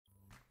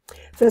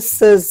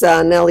This is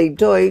Nellie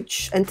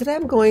Deutsch, and today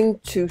I'm going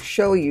to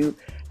show you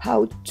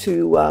how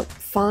to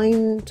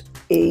find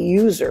a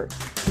user.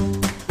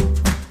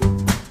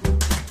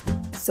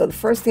 So the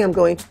first thing I'm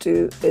going to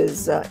do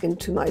is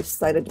into my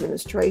site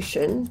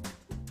administration.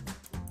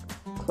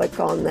 Click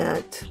on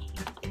that.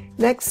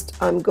 Next,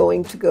 I'm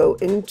going to go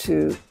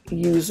into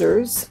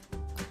users,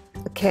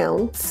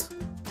 accounts,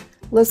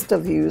 list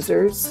of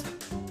users.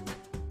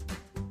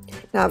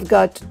 Now I've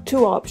got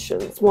two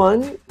options.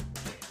 One,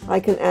 I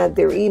can add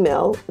their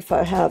email if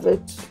I have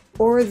it,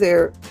 or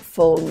their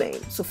full name.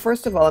 So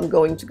first of all, I'm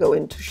going to go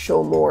into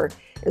show more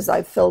as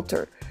I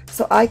filter.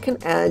 So I can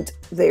add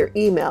their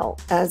email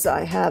as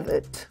I have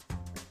it.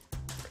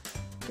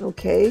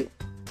 Okay,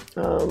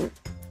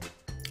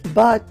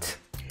 but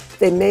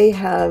they may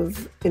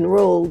have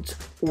enrolled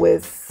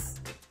with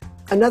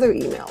another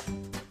email,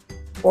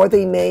 or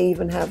they may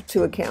even have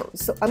two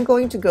accounts. So I'm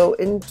going to go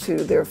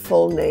into their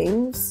full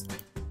names,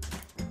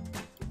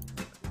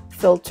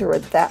 filter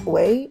it that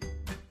way.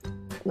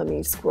 Let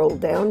me scroll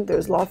down.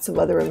 There's lots of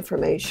other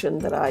information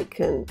that I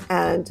can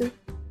add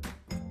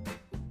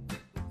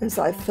as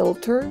I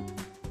filter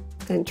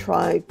and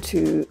try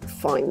to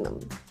find them.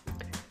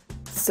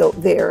 So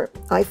there,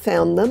 I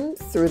found them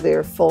through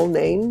their full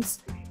names,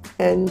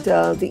 and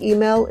the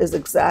email is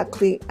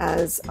exactly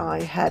as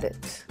I had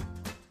it,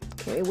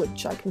 okay,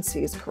 which I can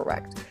see is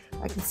correct.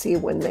 I can see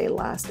when they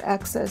last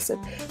accessed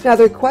it. Now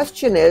their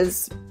question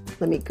is,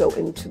 let me go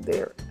into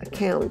their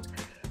account.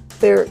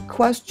 Their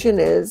question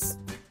is,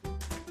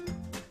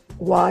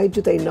 why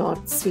do they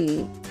not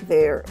see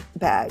their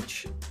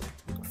badge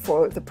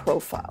for the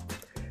profile?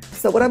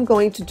 So what I'm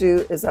going to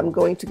do is I'm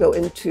going to go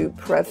into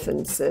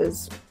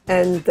preferences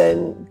and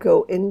then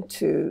go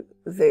into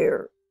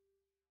their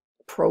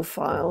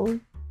profile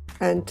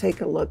and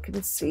take a look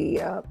and see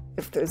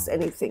if there's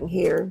anything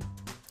here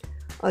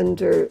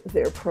under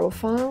their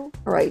profile.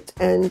 All right,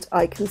 and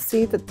I can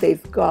see that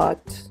they've got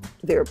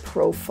their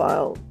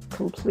profile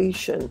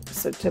completion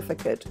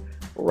certificate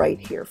right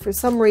here. For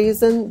some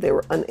reason, they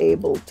were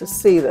unable to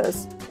see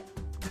this.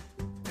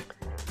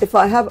 If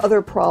I have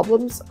other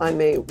problems, I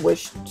may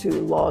wish to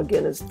log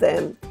in as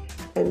them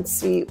and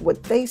see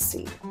what they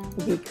see,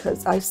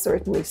 because I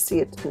certainly see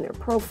it in their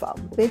profile.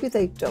 Maybe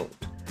they don't.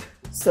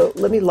 So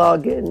let me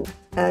log in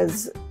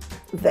as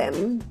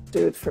them,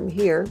 do it from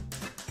here,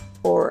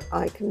 or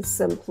I can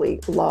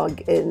simply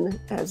log in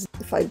as,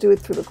 if I do it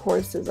through the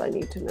courses, I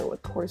need to know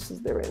what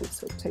courses they're in,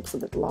 so it takes a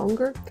bit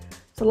longer.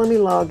 So let me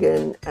log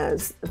in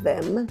as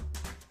them.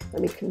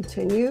 Let me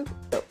continue.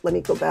 So let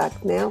me go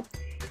back now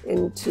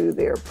into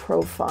their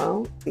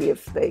profile, see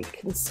if they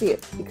can see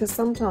it, because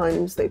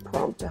sometimes they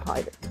prompt to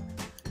hide it,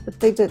 but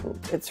they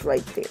didn't. It's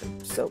right there.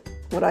 So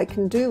what I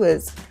can do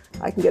is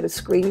I can get a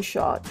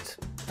screenshot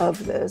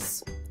of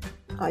this.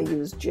 I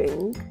use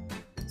Jing,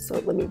 so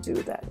let me do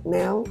that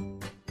now,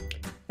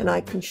 and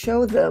I can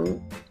show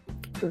them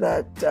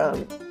that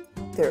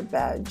their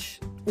badge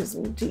is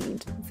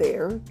indeed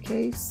there.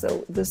 Okay,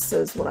 so this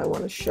is what I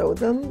want to show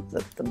them,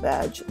 that the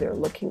badge they're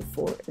looking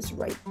for is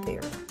right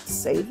there.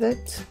 Save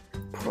it,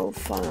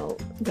 profile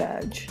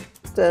badge,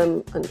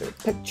 them under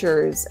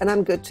pictures, and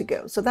I'm good to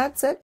go. So that's it.